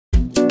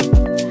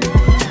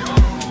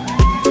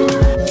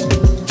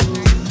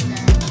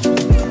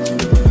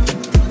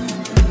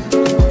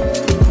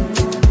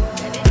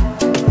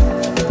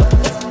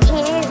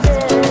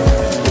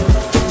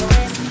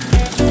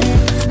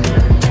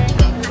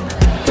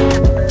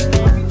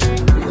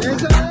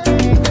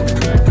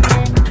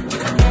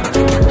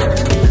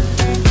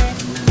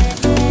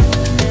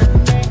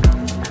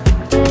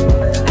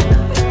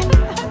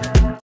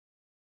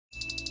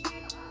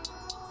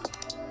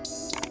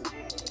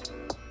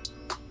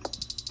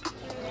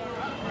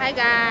Hi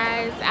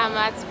guys, I'm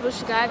at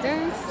Busch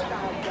Gardens.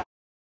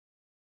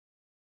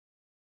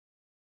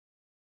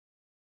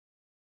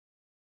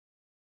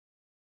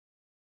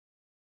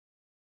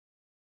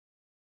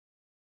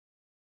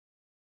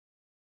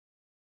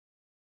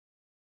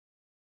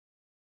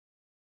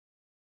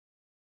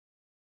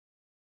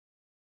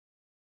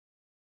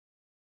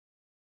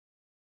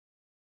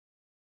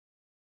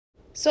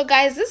 So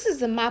guys, this is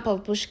the map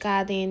of Busch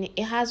Garden.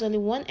 It has only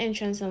one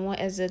entrance and one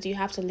exit. You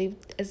have to leave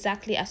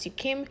exactly as you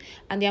came,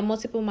 and there are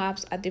multiple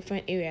maps at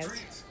different areas.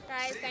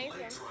 Guys, thank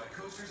you.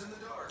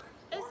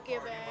 It's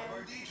given.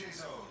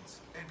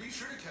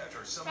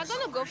 We're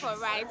gonna go for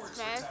rides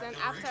first, then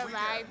after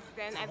rides,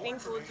 then I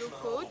think we'll do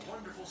food.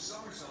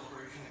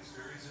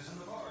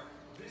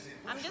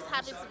 I'm just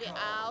happy to be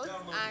out,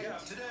 and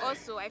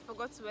also I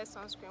forgot to wear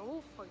sunscreen.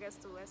 Who forgets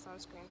to wear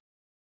sunscreen?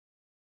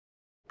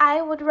 I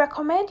would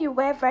recommend you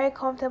wear very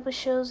comfortable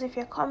shoes if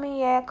you're coming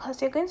here,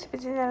 because you're going to be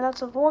doing a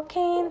lot of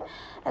walking.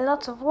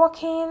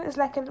 It's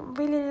like a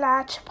really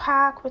large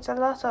park with a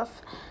lot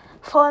of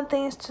fun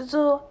things to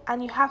do,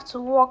 and you have to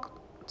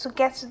walk to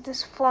get to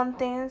these fun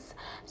things.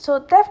 So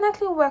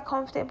definitely wear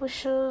comfortable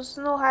shoes,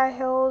 no high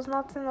heels,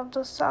 nothing of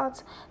those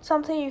sorts,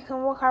 something you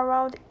can walk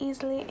around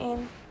easily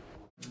in.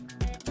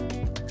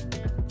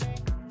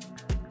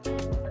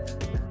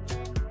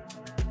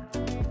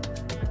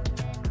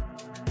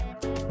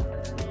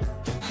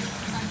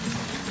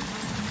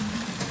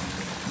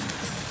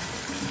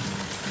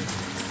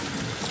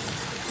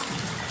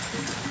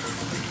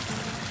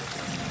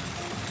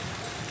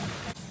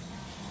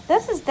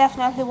 This is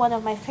definitely one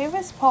of my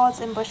favorite spots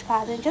in Busch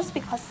Garden just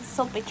because it's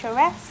so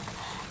picturesque.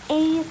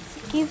 It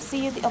gives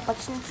you the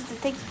opportunity to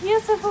take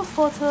beautiful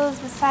photos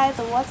beside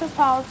the water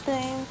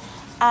fountain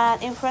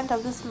and in front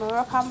of this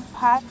Moroccan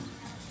park.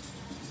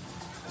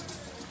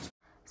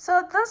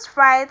 So this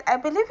ride, I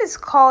believe it's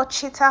called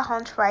Cheetah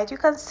Hunt Ride. You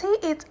can see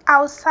it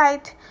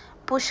outside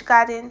Busch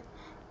Garden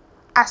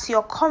as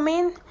you're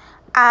coming,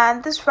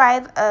 and this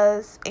ride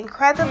is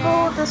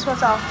incredible. This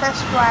was our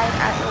first ride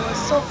and it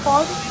was so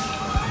fun.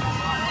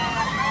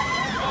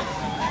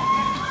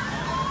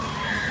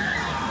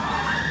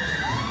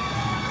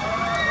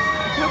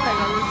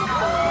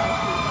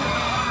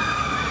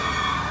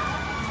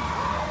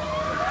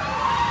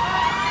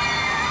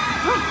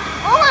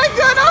 Oh my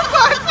god,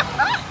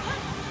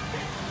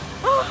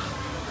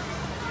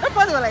 that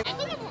part was like, I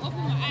couldn't even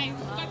open my eyes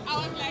because I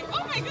was like,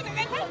 oh my goodness,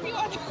 I can't see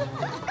what.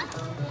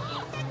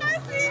 I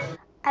can't see.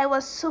 I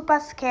was super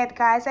scared,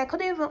 guys. I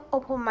couldn't even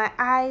open my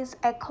eyes.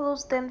 I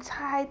closed them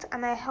tight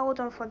and I held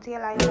on for dear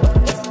life.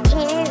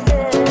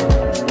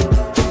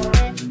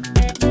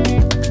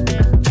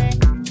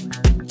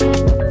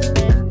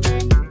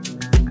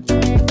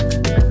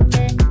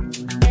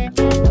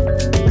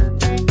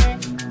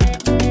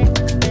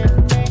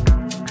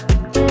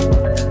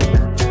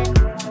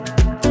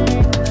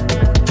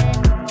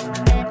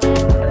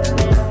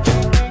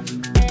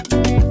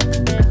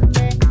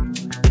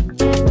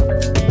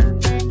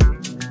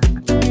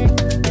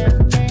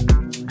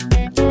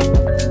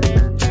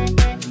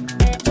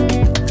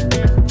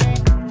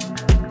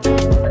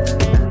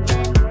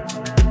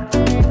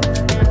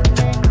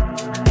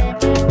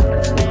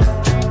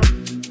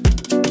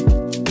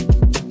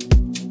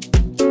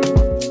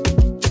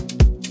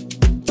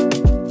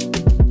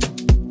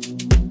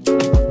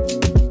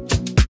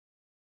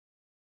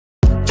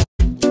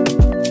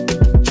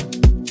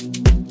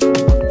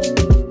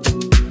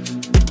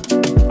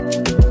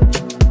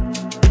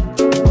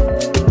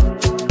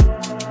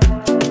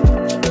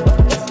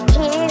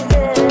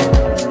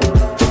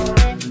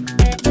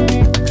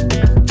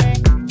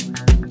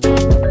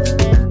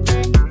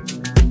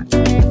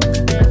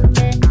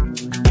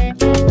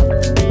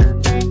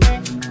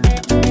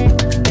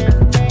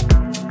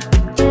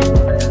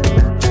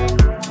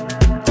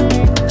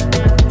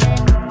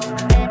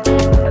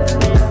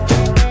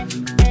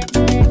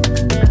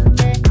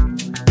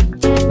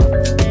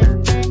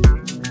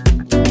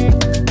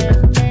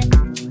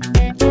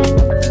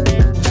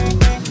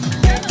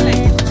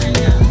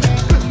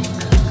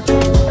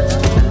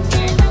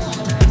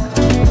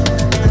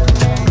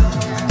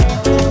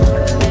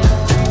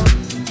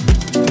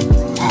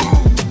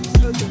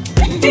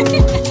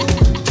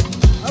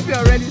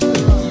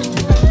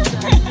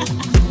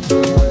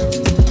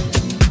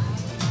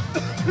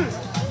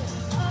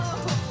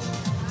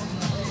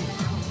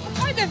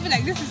 I feel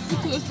like this is too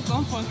close to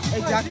comfort.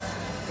 exactly.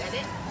 Get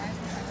it?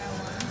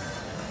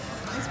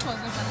 This pose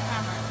is on the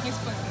camera. His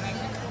pose is like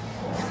this.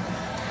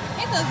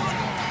 It does this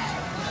very much.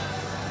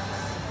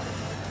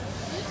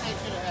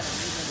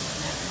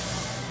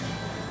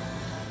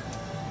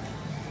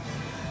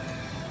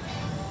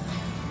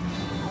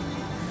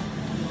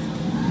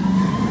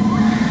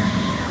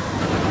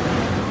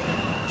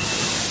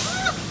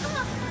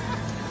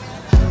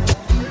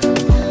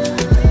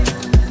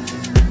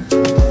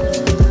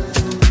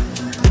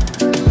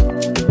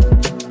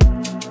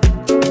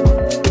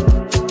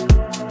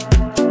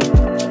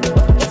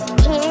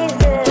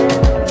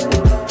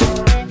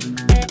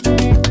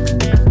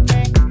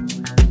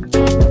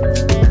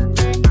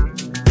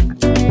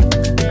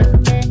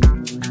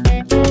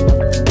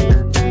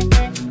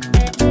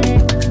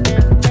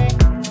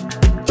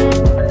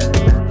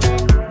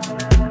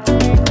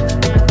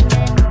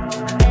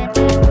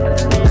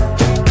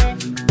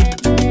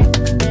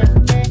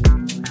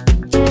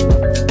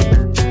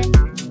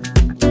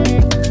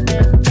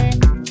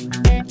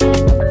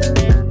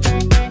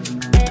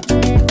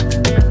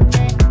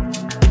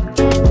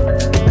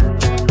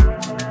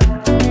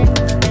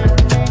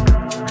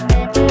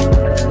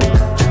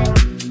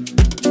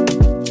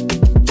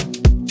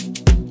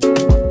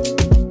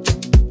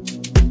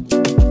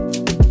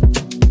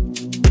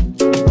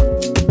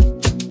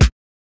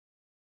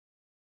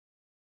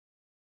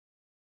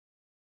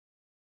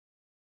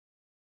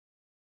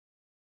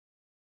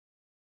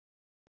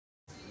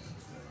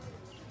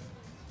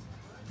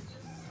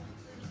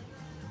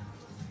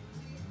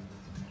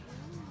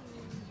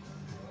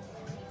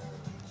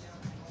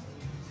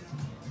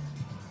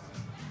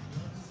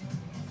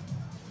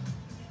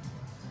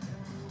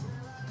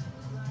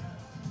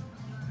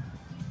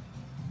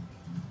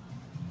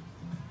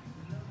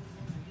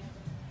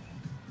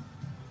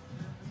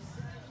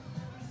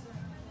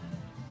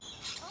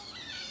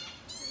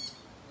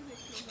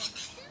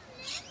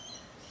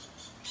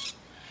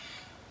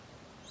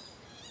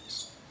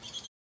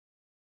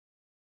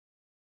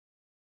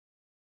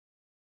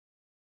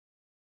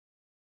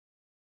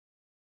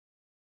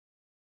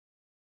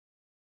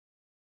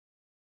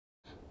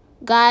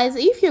 Guys,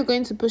 if you're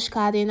going to Busch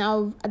Garden,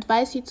 I'll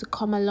advise you to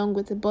come along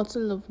with a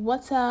bottle of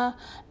water.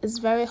 It's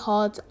very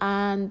hot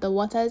and the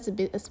water is a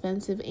bit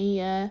expensive in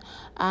here,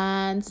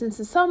 and since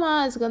the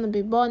summer is going to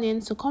be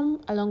burning, so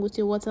come along with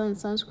your water and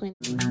sunscreen.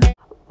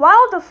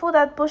 While the food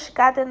at Busch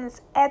Garden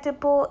is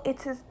edible,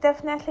 it is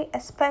definitely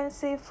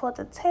expensive for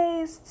the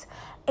taste.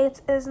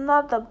 It is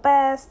not the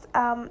best.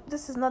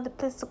 This is not the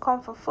place to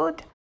come for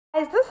food.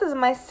 Guys, this is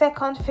my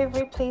second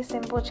favorite place in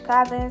Busch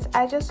Gardens.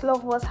 I just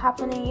love what's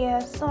happening here.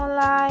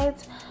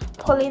 Sunlight,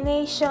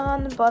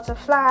 pollination,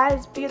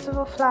 butterflies,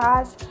 beautiful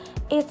flowers.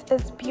 It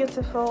is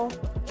beautiful.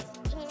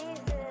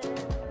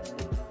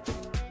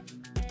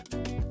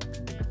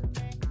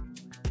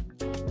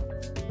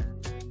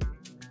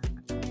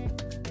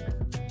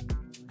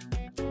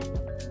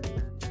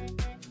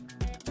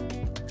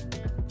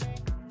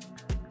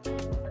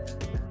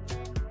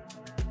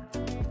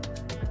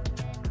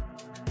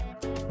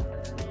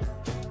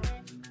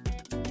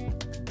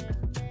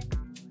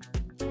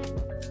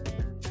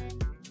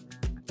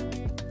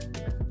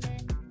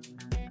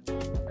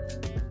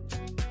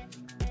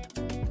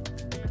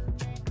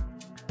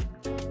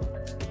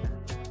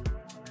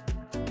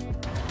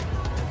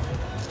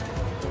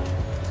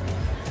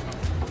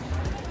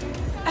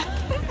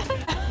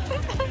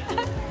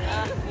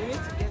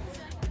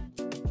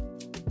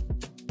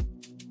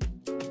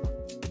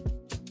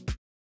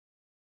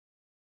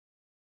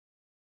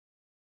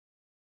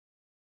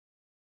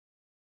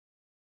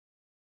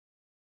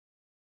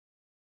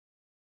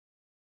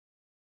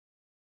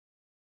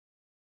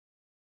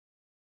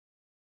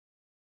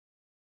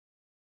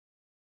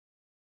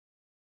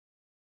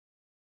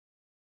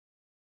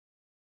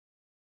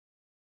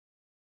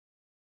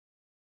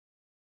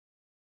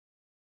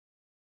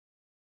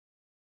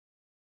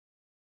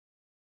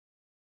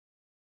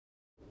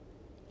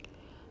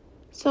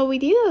 So we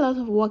did a lot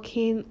of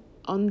walking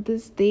on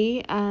this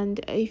day, and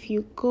if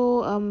you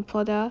go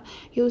further,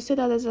 you'll see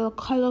that there's a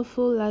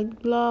colorful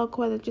like block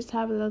where they just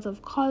have a lot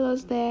of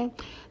colors there.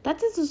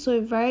 That is also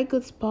a very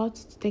good spot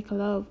to take a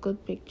lot of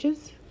good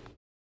pictures.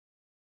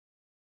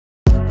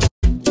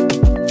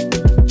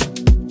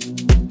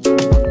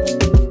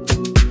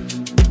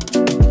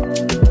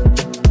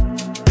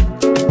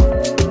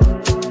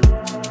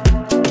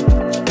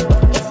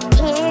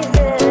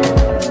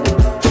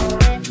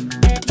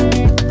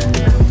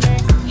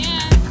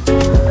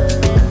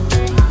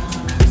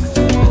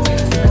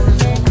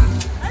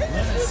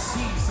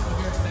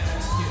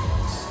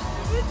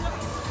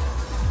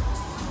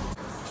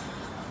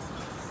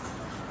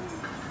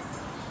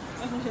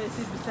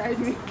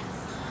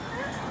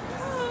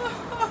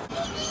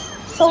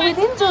 So we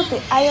didn't do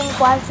the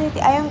Gwazi. The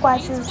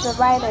Gwazi is the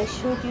ride I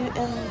showed you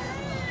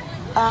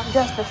in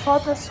just before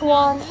this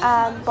one,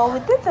 but we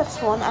did this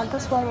one, and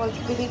this one was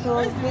really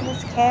good, really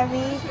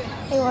scary.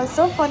 It was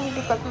so funny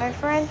because my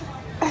friend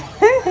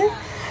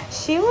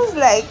she was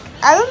like,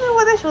 I don't know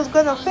whether she was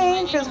gonna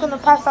faint, she was gonna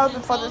pass out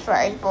before this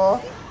ride, but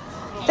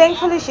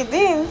thankfully she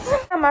didn't.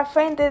 And my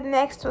friend did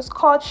next was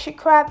called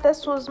Sheikra.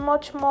 This was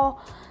much more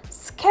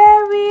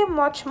scary,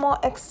 much more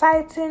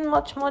exciting,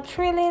 much more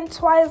thrilling,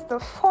 twice the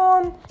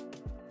fun.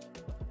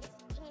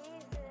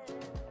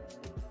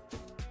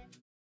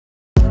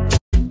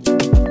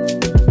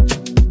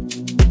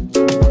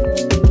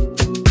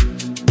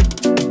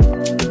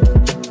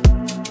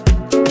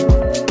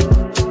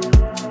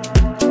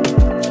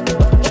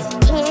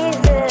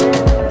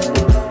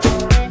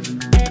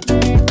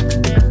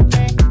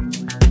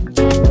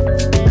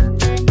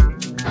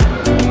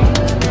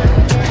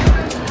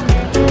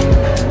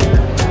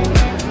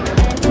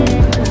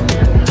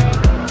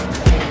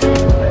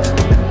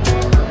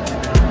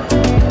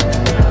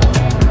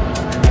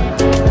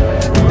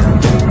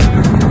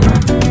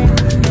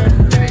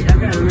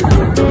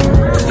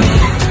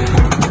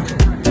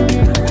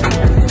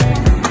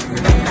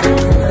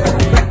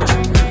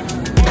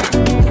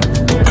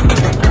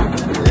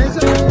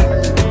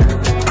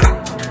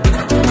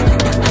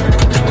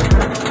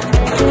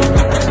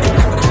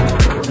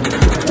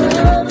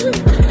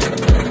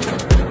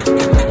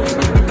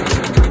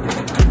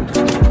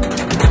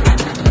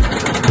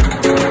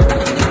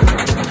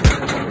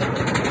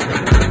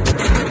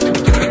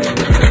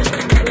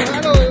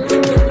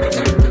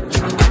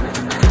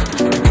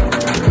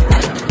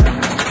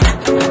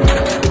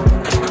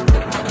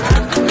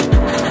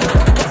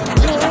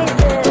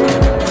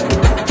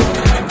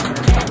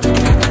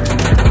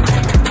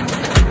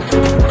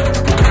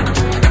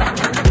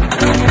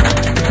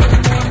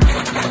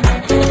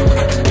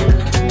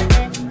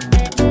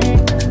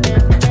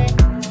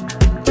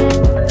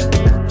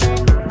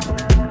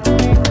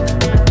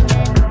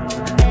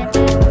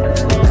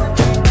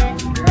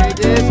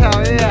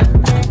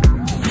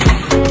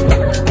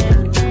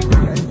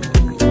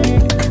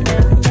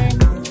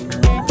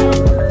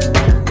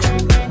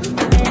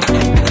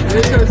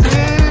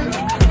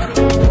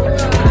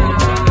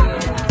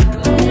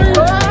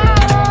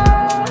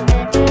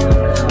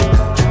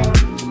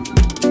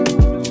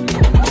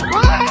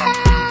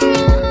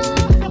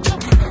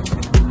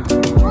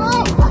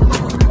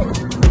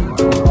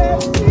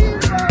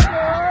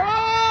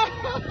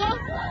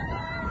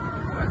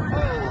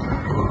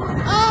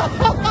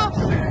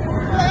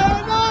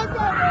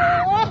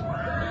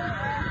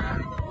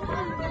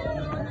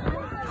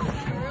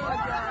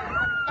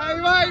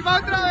 va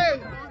otra vez.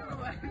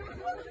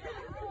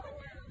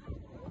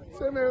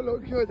 Se me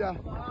bloqueó ya.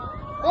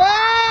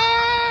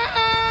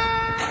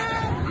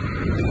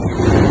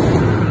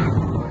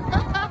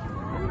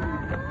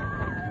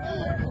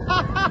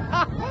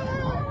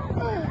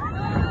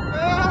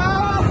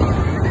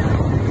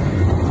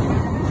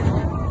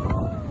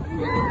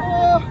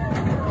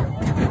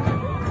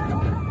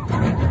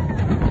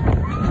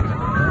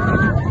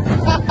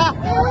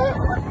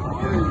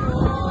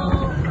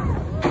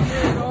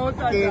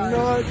 ¡Qué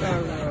nota,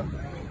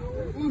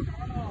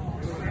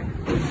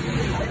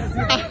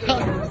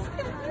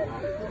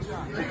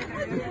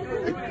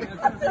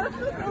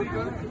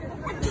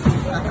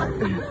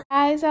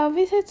 Guys, our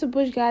visit to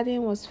Busch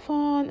Garden was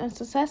fun and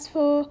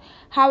successful.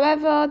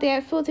 However, there are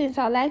a few things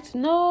I'd like to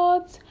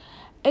note.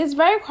 It's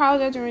very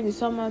crowded during the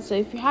summer, so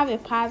if you have a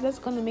pass, that's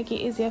going to make it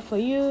easier for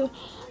you.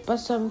 But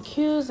some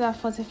queues are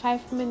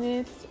 45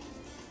 minutes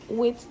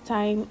wait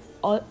time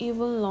or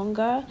even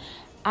longer.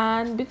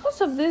 And because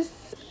of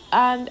this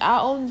and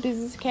our own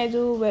busy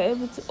schedule, we're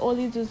able to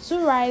only do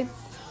 2 rides.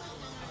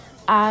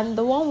 And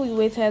the one we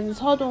waited, the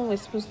third one we're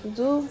supposed to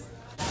do,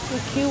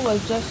 the queue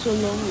was just so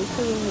long we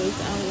couldn't wait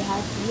and we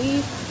had to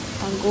leave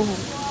and go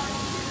home.